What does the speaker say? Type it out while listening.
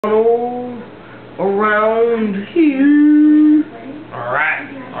on around here. Alright.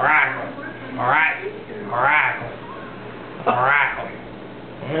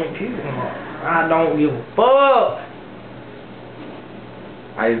 I don't give a fuck.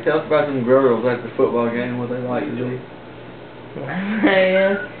 Hey, tell us about some girls at the football game, what they like to do.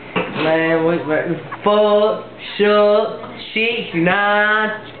 Man, we fuck, suck, 69,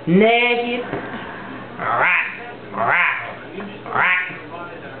 naked. Alright.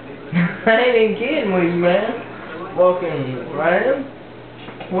 I ain't even kidding with you, man. Fucking, man.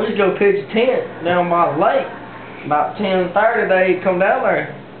 We just go pitch a tent down by the lake. About 10:30 they come down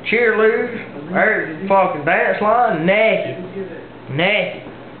there. Cheerleaders, there's the fucking dance line, naked.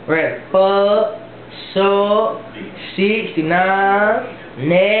 We're at fuck, suck, 69,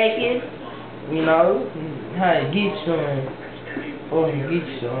 naked. You know, hey, get some. Fucking get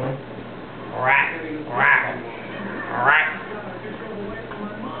some. Alright.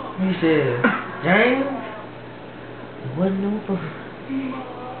 He said, James, it wasn't no fun.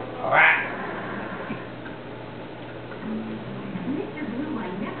 Alright.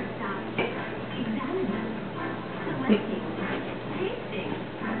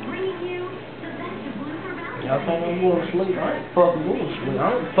 Y'all think I'm going to sleep? I ain't fucking going to sleep. I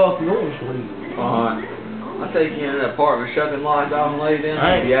ain't fucking going to sleep. I'll take you in the apartment, shut them lights off and lay down.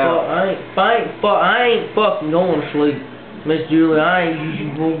 I ain't fucking going to sleep, Miss Julie. I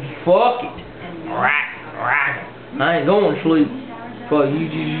ain't fuck it. Alright. I ain't going to sleep. Fuck you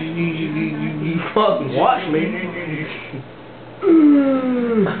fucking watch me.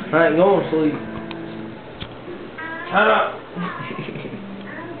 I ain't going to sleep. Shut up.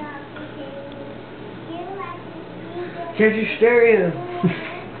 Catch your stereo.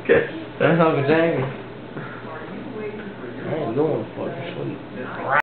 That's Uncle Jamie. I ain't going to fucking sleep.